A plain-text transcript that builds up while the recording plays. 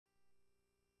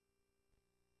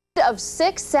Of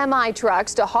 6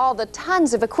 semi-trucks to haul the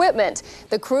tons of equipment.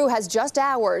 The crew has just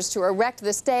hours to erect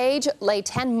the stage, lay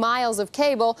 10 miles of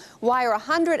cable, wire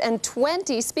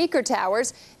 120 speaker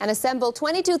towers, and assemble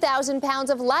 22,000 pounds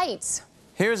of lights.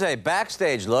 Here's a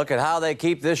backstage look at how they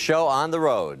keep this show on the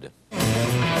road.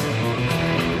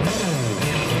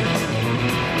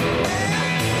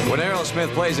 When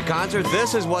Aerosmith plays a concert,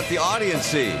 this is what the audience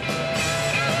sees.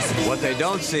 What they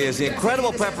don't see is the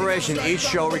incredible preparation each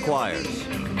show requires.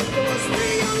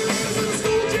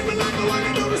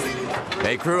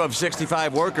 A crew of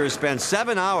 65 workers spent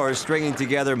 7 hours stringing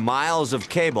together miles of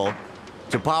cable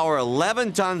to power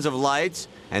 11 tons of lights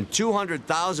and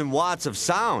 200,000 watts of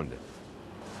sound.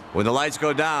 When the lights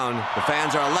go down, the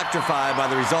fans are electrified by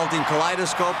the resulting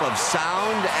kaleidoscope of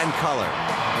sound and color.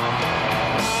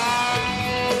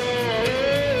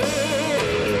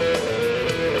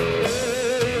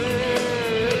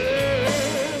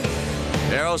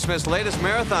 Aerosmith's latest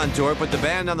marathon tour put the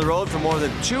band on the road for more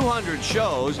than 200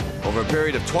 shows over a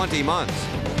period of 20 months.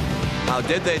 How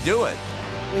did they do it?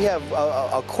 We have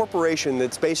a corporation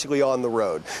that's basically on the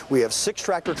road. We have 6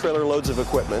 tractor-trailer loads of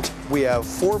equipment. We have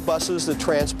 4 buses that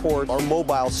transport our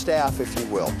mobile staff, if you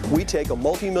will. We take a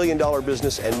multi-million-dollar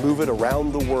business and move it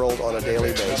around the world on a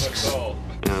daily basis.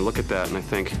 And I look at that and I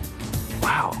think,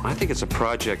 wow, I think it's a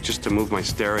project just to move my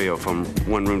stereo from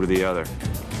one room to the other.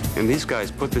 And these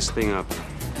guys put this thing up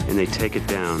and they take it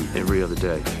down every other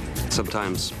day,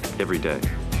 sometimes every day.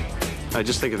 I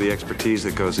just think of the expertise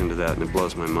that goes into that and it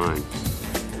blows my mind.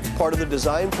 Part of the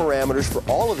design parameters for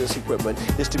all of this equipment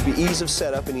is to be ease of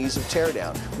setup and ease of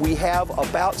teardown. We have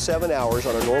about 7 hours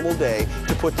on a normal day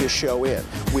to put this show in.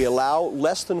 We allow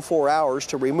less than 4 hours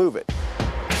to remove it.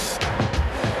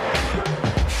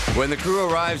 When the crew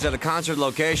arrives at a concert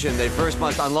location, they first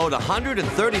must unload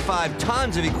 135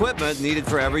 tons of equipment needed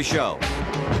for every show.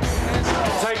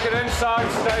 Take it inside,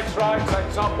 stage right,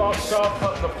 take top box off,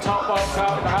 put the top box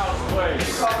out of the house,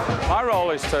 please. My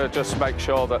role is to just make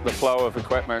sure that the flow of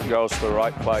equipment goes to the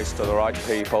right place, to the right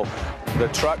people. The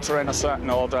trucks are in a certain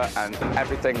order and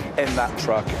everything in that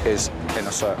truck is in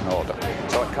a certain order.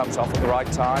 So it comes off at the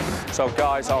right time. So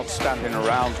guys aren't standing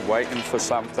around waiting for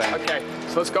something. Okay,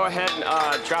 so let's go ahead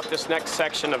and drop this next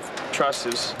section of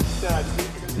trusses.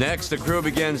 Next, the crew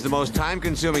begins the most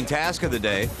time-consuming task of the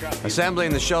day,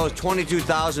 assembling the show's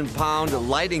 22,000-pound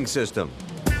lighting system.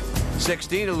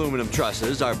 16 aluminum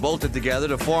trusses are bolted together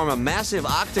to form a massive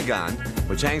octagon,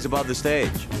 which hangs above the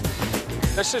stage.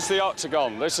 This is the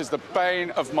octagon. This is the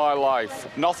bane of my life.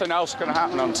 Nothing else can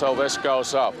happen until this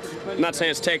goes up. I'm not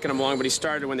saying it's taken him long, but he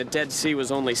started when the Dead Sea was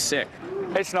only 6.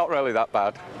 It's not really that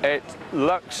bad. It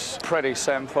looks pretty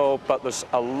simple, but there's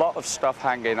a lot of stuff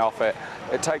hanging off it.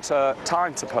 It takes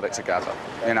time to put it together.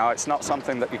 You know, it's not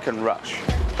something that you can rush.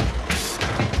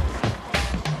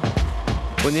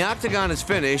 When the octagon is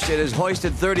finished, it is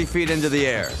hoisted 30 feet into the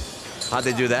air. How'd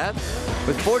they do that?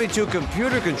 With 42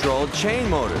 computer-controlled chain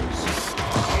motors.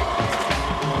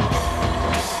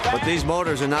 But these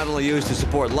motors are not only used to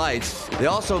support lights, they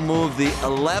also move the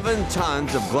 11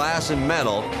 tons of glass and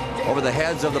metal over the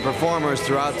heads of the performers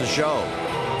throughout the show.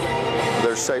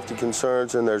 There's safety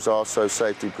concerns and there's also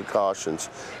safety precautions.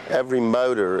 Every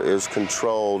motor is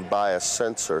controlled by a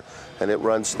sensor and it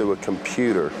runs through a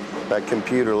computer. That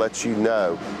computer lets you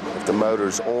know if the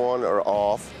motor's on or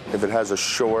off, if it has a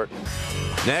short.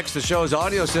 Next, the show's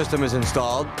audio system is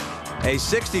installed. A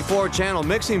 64-channel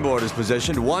mixing board is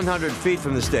positioned 100 feet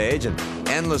from the stage, and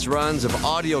endless runs of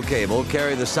audio cable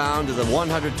carry the sound to the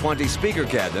 120 speaker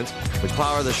cabinets, which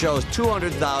power the show's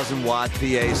 200,000-watt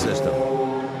PA system.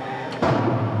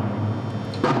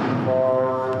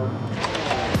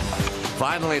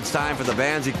 Finally, it's time for the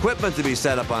band's equipment to be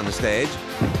set up on the stage.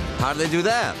 How do they do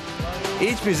that?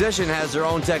 Each musician has their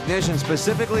own technician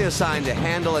specifically assigned to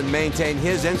handle and maintain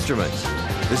his instruments.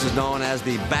 This is known as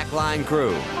the backline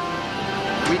crew.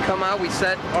 We come out, we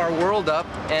set our world up,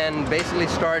 and basically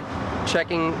start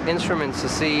checking instruments to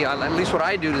see, at least what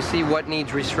I do, to see what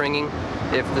needs restringing.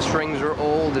 If the strings are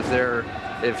old, if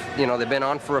they've been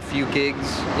on for a few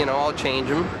gigs, I'll change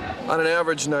them. On an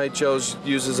average night, Joe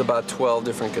uses about 12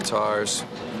 different guitars,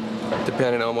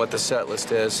 depending on what the set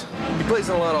list is. He plays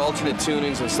in a lot of alternate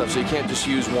tunings and stuff, so you can't just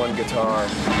use one guitar.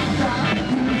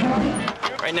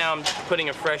 Right now I'm putting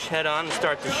a fresh head on to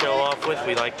start the show off with.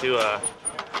 We like to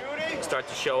start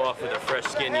the show off with a fresh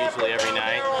skin usually every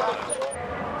night.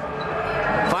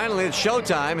 Finally, it's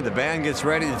showtime and the band gets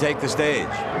ready to take the stage.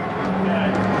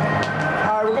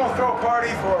 We're going to throw a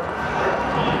party for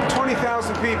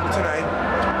 20,000 people tonight.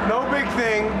 No big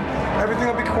thing. Everything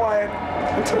will be quiet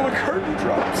until the curtain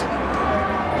drops.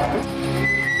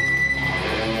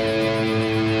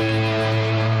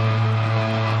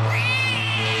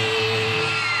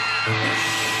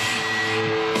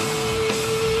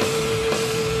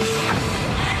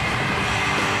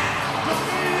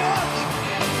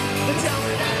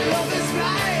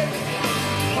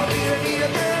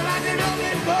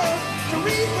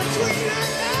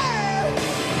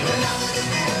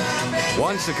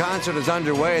 Once the concert is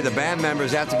underway, the band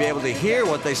members have to be able to hear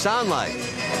what they sound like.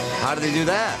 How do they do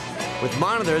that? With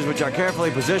monitors which are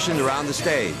carefully positioned around the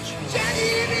stage.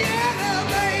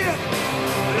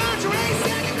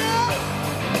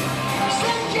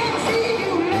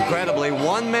 Incredibly,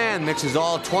 one man mixes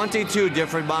all 22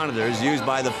 different monitors used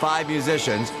by the 5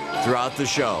 musicians throughout the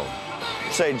show.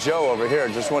 Say Joe over here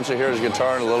just wants to hear his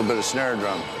guitar and a little bit of snare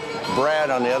drum. Brad,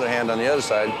 on the other hand, on the other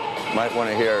side, might want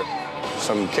to hear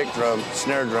some kick drum,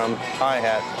 snare drum,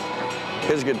 hi-hat,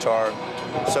 his guitar,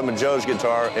 some of Joe's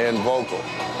guitar, and vocal.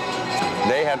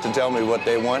 They have to tell me what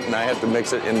they want, and I have to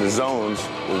mix it in the zones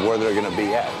where they're going to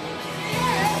be at.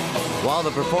 While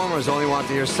the performers only want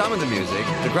to hear some of the music,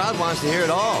 the crowd wants to hear it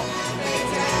all.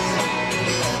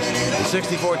 The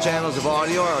 64 channels of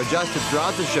audio are adjusted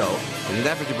throughout the show in an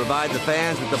effort to provide the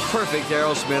fans with the perfect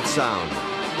Aerosmith sound.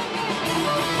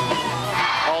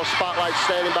 All spotlights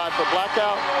standing by for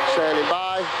blackout. Standing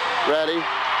by, ready,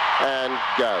 and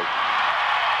go.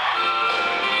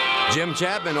 Jim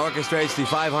Chapman orchestrates the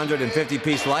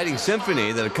 550-piece lighting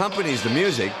symphony that accompanies the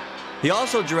music. He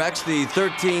also directs the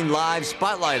 13 live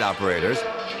spotlight operators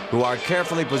who are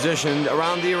carefully positioned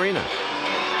around the arena.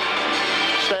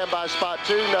 Stand by spot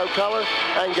 2, no color,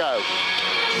 and go.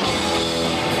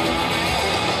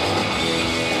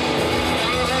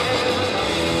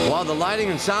 While the lighting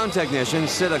and sound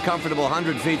technicians sit a comfortable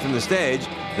 100 feet from the stage,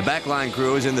 the backline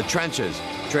crew is in the trenches,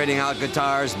 trading out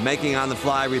guitars, making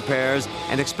on-the-fly repairs,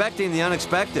 and expecting the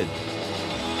unexpected.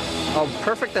 A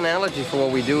perfect analogy for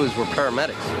what we do is we're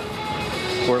paramedics.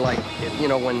 We're like, you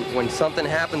know, when something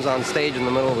happens on stage in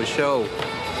the middle of a show,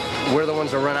 we're the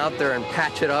ones that run out there and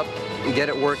patch it up and get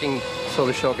it working so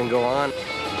the show can go on.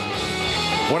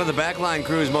 One of the backline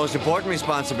crew's most important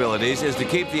responsibilities is to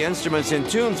keep the instruments in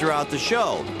tune throughout the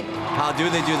show. How do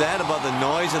they do that above the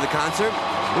noise of the concert?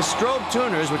 With strobe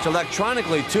tuners which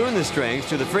electronically tune the strings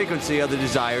to the frequency of the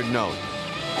desired note.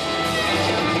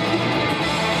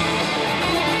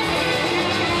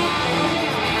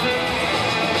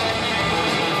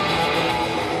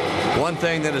 One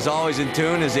thing that is always in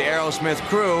tune is the Aerosmith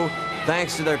crew.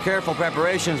 Thanks to their careful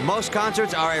preparations, most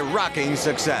concerts are a rocking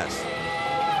success.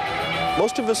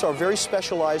 Most of us are very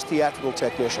specialized theatrical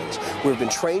technicians. We've been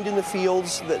trained in the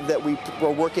fields that we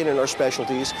work in our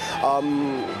specialties,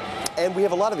 and we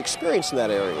have a lot of experience in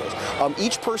that area.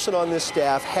 Each person on this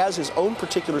staff has his own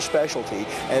particular specialty,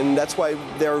 and that's why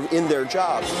they're in their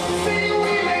jobs.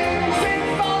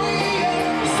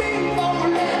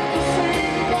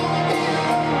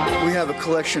 We have a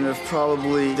collection of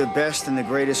probably the best and the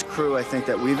greatest crew I think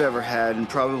that we've ever had, and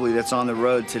probably that's on the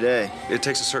road today. It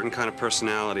takes a certain kind of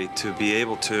personality to be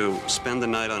able to spend the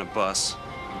night on a bus,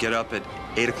 get up at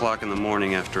 8 o'clock in the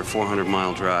morning after a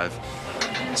 400-mile drive,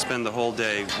 spend the whole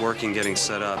day working, getting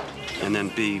set up, and then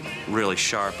be really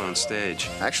sharp on stage.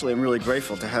 Actually, I'm really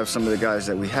grateful to have some of the guys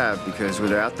that we have, because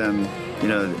without them, you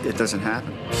know, it doesn't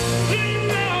happen.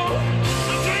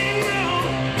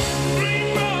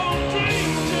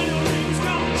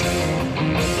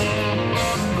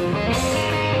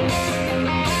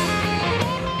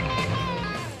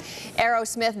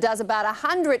 Aerosmith does about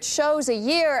 100 shows a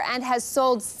year and has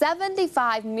sold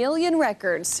 75 million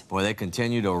records. Boy, they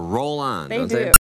continue to roll on, They don't do. they?